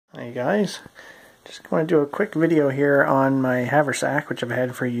Hey guys, just want to do a quick video here on my Haversack, which I've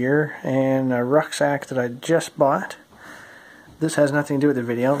had for a year, and a rucksack that I just bought. This has nothing to do with the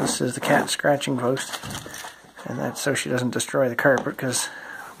video. This is the cat scratching post, and that's so she doesn't destroy the carpet, because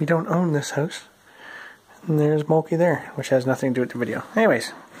we don't own this house. And there's Mulkey there, which has nothing to do with the video.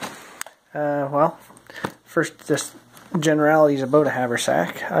 Anyways, well, first just generalities about a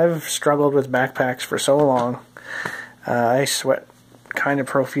Haversack. I've struggled with backpacks for so long. I sweat kind of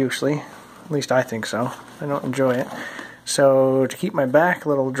profusely, at least I think so. I don't enjoy it. So to keep my back a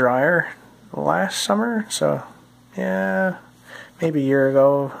little drier, last summer, so yeah, maybe a year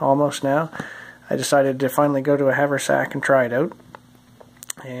ago, almost now, I decided to finally go to a Haversack and try it out.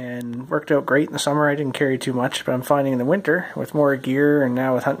 And worked out great in the summer. I didn't carry too much, but I'm finding in the winter, with more gear, and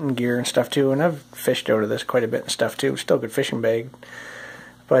now with hunting gear and stuff too, and I've fished out of this quite a bit and stuff too, still a good fishing bag.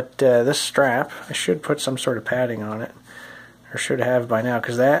 But this strap, I should put some sort of padding on it, or should have by now,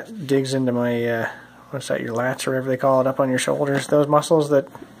 because that digs into my, what's that, your lats or whatever they call it, up on your shoulders. Those muscles that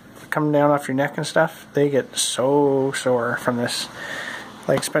come down off your neck and stuff, they get so sore from this.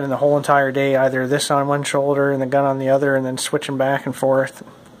 Like spending the whole entire day either this on one shoulder and the gun on the other, and then switching back and forth.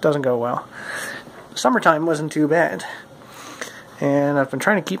 Doesn't go well. Summertime wasn't too bad. And I've been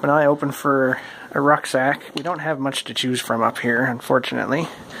trying to keep an eye open for a rucksack. We don't have much to choose from up here, unfortunately.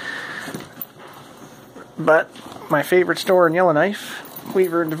 But my favorite store in Yellowknife,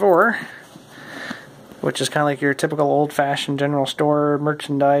 Weaver & DeVore, which is kind of like your typical old-fashioned general store,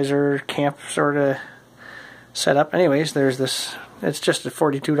 merchandiser, camp sort of setup. Anyways, there's this, it's just a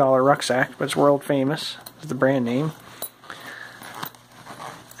 $42 rucksack, but it's world famous, is the brand name.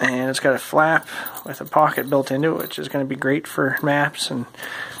 And it's got a flap with a pocket built into it, which is going to be great for maps and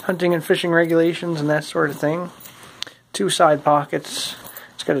hunting and fishing regulations and that sort of thing. 2 side pockets.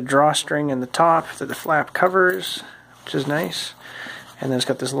 It's got a drawstring in the top that the flap covers, which is nice. And then it's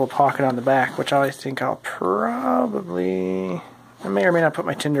got this little pocket on the back, which I think I'll probably, I may or may not put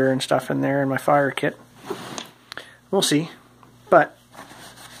my tinder and stuff in there and my fire kit. We'll see. But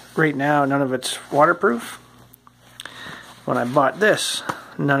right now, none of it's waterproof. When I bought this,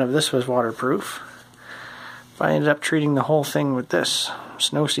 none of this was waterproof. I ended up treating the whole thing with this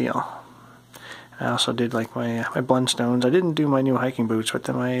snow seal. I also did like my Blundstones. I didn't do my new hiking boots with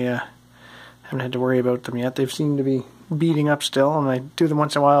them. I haven't had to worry about them yet. They seem to be beating up still, and I do them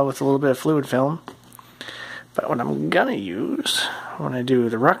once in a while with a little bit of fluid film. But what I'm gonna use when I do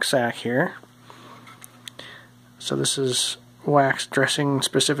the rucksack here, so this is wax dressing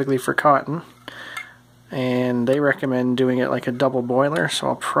specifically for cotton, and they recommend doing it like a double boiler, so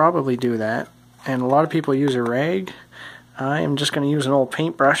I'll probably do that. And a lot of people use a rag. I am just going to use an old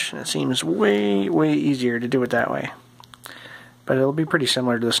paintbrush, and it seems way easier to do it that way. But it'll be pretty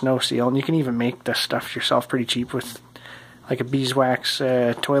similar to the snow seal, and you can even make this stuff yourself pretty cheap with like a beeswax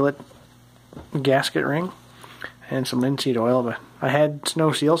toilet gasket ring and some linseed oil. But I had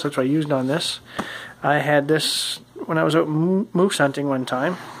snow seal, so that's what I used on this. I had this when I was out moose hunting one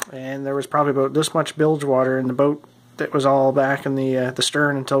time, and there was probably about this much bilge water in the boat that was all back in the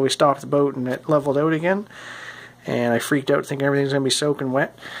stern until we stopped the boat and it leveled out again. And I freaked out thinking everything's going to be soaking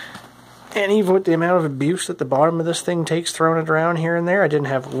wet. And even with the amount of abuse that the bottom of this thing takes throwing it around here and there, I didn't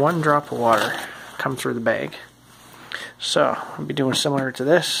have one drop of water come through the bag. So I'll be doing similar to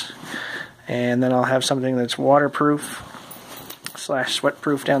this, and then I'll have something that's waterproof /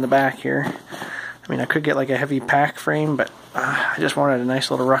 sweatproof down the back here. I mean, I could get like a heavy pack frame, but I just wanted a nice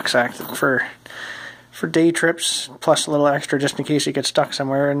little rucksack for day trips, plus a little extra just in case it gets stuck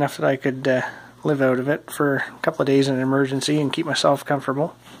somewhere, enough that I could live out of it for a couple of days in an emergency and keep myself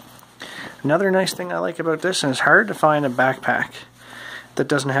comfortable. Another nice thing I like about this, and it's hard to find a backpack that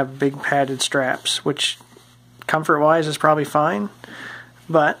doesn't have big padded straps, which comfort-wise is probably fine,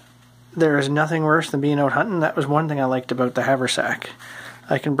 but there is nothing worse than being out hunting. That was one thing I liked about the Haversack.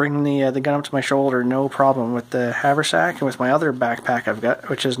 I can bring the gun up to my shoulder no problem with the Haversack, and with my other backpack I've got,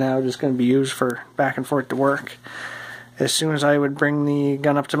 which is now just going to be used for back and forth to work. As soon as I would bring the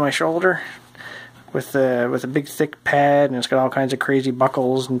gun up to my shoulder with a big thick pad, and it's got all kinds of crazy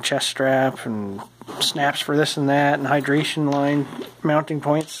buckles and chest strap and snaps for this and that, and hydration line mounting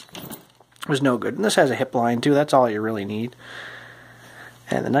points, it was no good. And this has a hip line too. That's all you really need.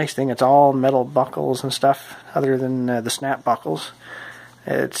 And the nice thing, it's all metal buckles and stuff, other than the snap buckles.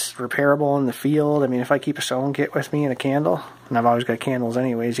 It's repairable in the field. I mean, if I keep a sewing kit with me and a candle, and I've always got candles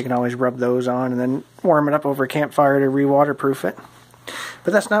anyways, you can always rub those on and then warm it up over a campfire to re-waterproof it.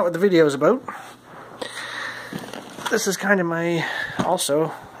 But that's not what the video is about. This is kind of my,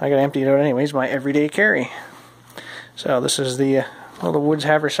 also, I gotta empty it out anyways, my everyday carry. So this is the little Woods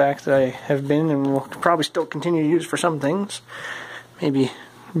Haversack that I have been and will probably still continue to use for some things. Maybe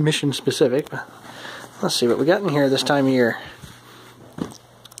mission specific. But let's see what we got in here this time of year.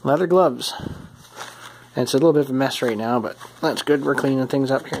 Leather gloves. And it's a little bit of a mess right now, but that's good. We're cleaning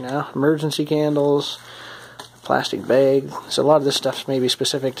things up here now. Emergency candles, plastic bag. So a lot of this stuff's maybe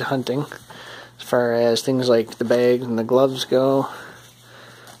specific to hunting, as far as things like the bag and the gloves go.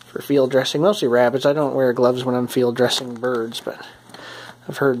 For field dressing, mostly rabbits. I don't wear gloves when I'm field dressing birds, but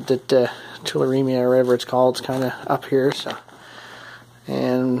I've heard that tularemia, or whatever it's called, is kind of up here. So,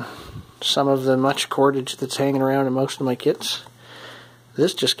 and some of the much cordage that's hanging around in most of my kits.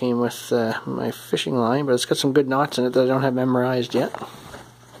 This just came with my fishing line, but it's got some good knots in it that I don't have memorized yet.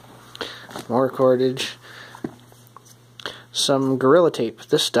 More cordage. Some Gorilla Tape.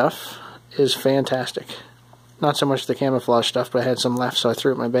 This stuff is fantastic. Not so much the camouflage stuff, but I had some left, so I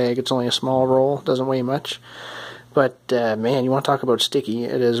threw it in my bag. It's only a small roll, doesn't weigh much. But, man, you want to talk about sticky.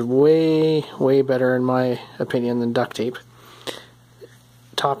 It is way, way better, in my opinion, than duct tape.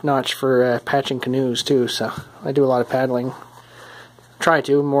 Top notch for patching canoes, too, so I do a lot of paddling. Try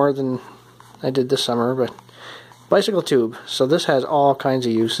to, more than I did this summer, but bicycle tube. So this has all kinds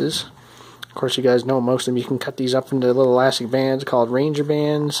of uses. Of course, you guys know most of them. You can cut these up into little elastic bands called Ranger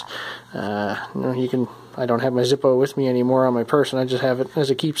bands. You can. I don't have my Zippo with me anymore on my person. I just have it as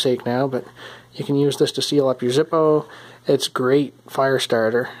a keepsake now. But you can use this to seal up your Zippo. It's great fire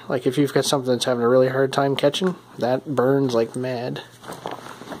starter. Like if you've got something that's having a really hard time catching, that burns like mad.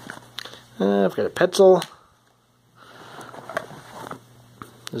 I've got a Petzl.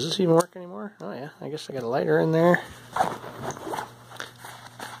 Does this even work anymore? Oh yeah, I guess I got a lighter in there.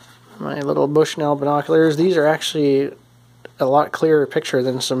 My little Bushnell binoculars. These are actually a lot clearer picture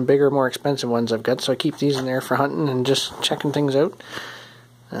than some bigger, more expensive ones I've got, so I keep these in there for hunting and just checking things out.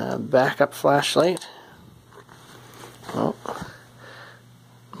 Backup flashlight. Oh,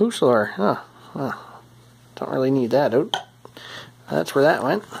 moose lure. Oh, well, don't really need that out. That's where that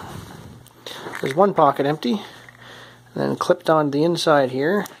went. There's one pocket empty, and then clipped on the inside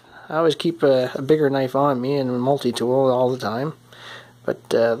here. I always keep a bigger knife on me and a multi-tool all the time. But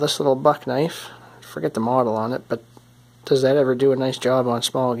this little buck knife, forget the model on it, but does that ever do a nice job on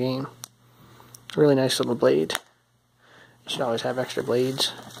small game? Really nice little blade. You should always have extra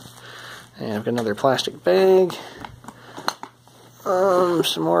blades. And I've got another plastic bag.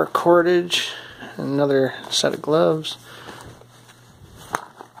 Some more cordage. Another set of gloves.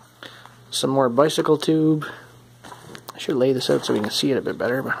 Some more bicycle tube. I should lay this out so we can see it a bit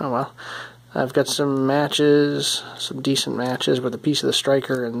better, but oh well. I've got some matches, some decent matches with a piece of the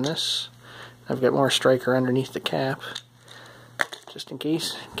striker in this. I've got more striker underneath the cap, just in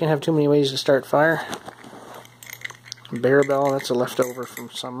case. Can't have too many ways to start fire. Bear bell, that's a leftover from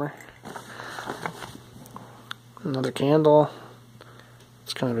summer. Another candle.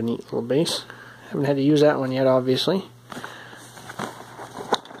 It's kind of a neat little base. Haven't had to use that one yet, obviously.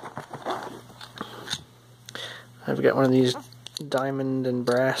 I've got one of these diamond and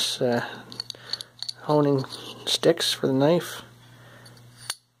brass honing sticks for the knife.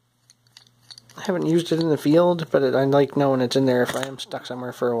 I haven't used it in the field, but I like knowing it's in there if I am stuck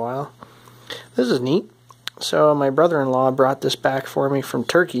somewhere for a while. This is neat. So my brother-in-law brought this back for me from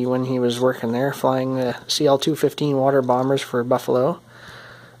Turkey when he was working there, flying the CL-215 water bombers for Buffalo.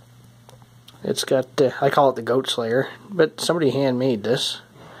 It's got, I call it the Goat Slayer, but somebody handmade this.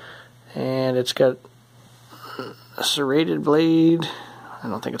 And it's got a serrated blade. I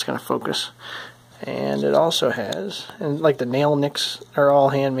don't think it's going to focus. And it also has, and like the nail nicks are all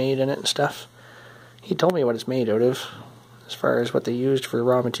handmade in it and stuff. He told me what it's made out of, as far as what they used for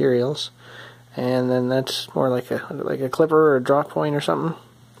raw materials. And then that's more like a clipper or a drop point or something.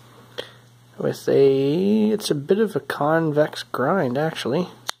 With it's a bit of a convex grind actually,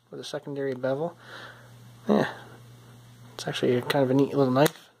 with a secondary bevel. Yeah, it's actually kind of a neat little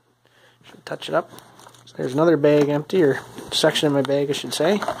knife. Should touch it up. So there's another bag empty, or section of my bag I should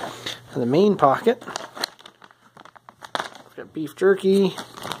say. And the main pocket, I've got beef jerky,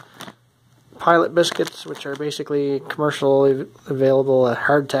 pilot biscuits, which are basically commercially available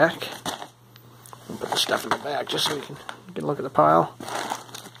hardtack. I'll put the stuff in the back just so we can look at the pile.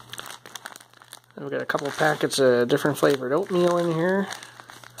 And we've got a couple of packets of different flavored oatmeal in here.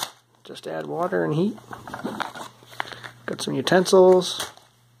 Just add water and heat. Got some utensils.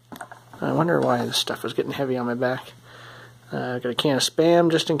 I wonder why this stuff was getting heavy on my back. I've got a can of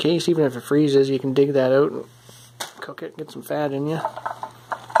Spam just in case, even if it freezes, you can dig that out and cook it, get some fat in you.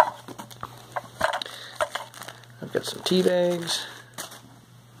 I've got some tea bags.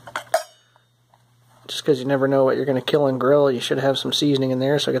 Just because you never know what you're going to kill and grill, you should have some seasoning in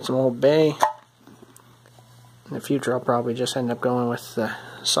there, so I got some Old Bay. In the future, I'll probably just end up going with the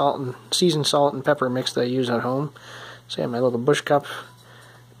seasoned salt and pepper mix that I use at home. So I have my little bush cup,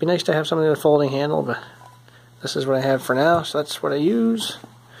 Be nice to have something with a folding handle, but this is what I have for now, so that's what I use.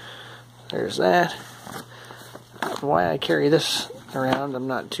 There's that. Why I carry this around, I'm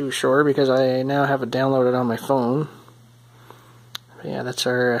not too sure, because I now have it downloaded on my phone. But yeah, that's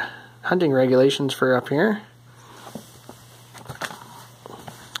our hunting regulations for up here.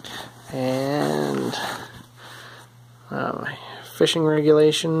 And fishing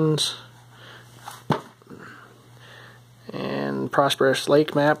regulations. And Prosperous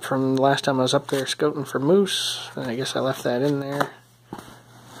Lake map from the last time I was up there scouting for moose. And I guess I left that in there.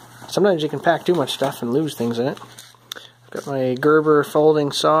 Sometimes you can pack too much stuff and lose things in it. I've got my Gerber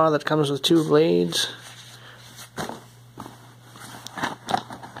folding saw that comes with 2 blades.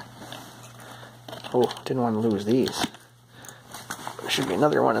 Oh, didn't want to lose these. There should be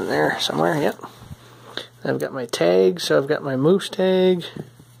another one in there somewhere, yep. I've got my tag, so I've got my moose tag.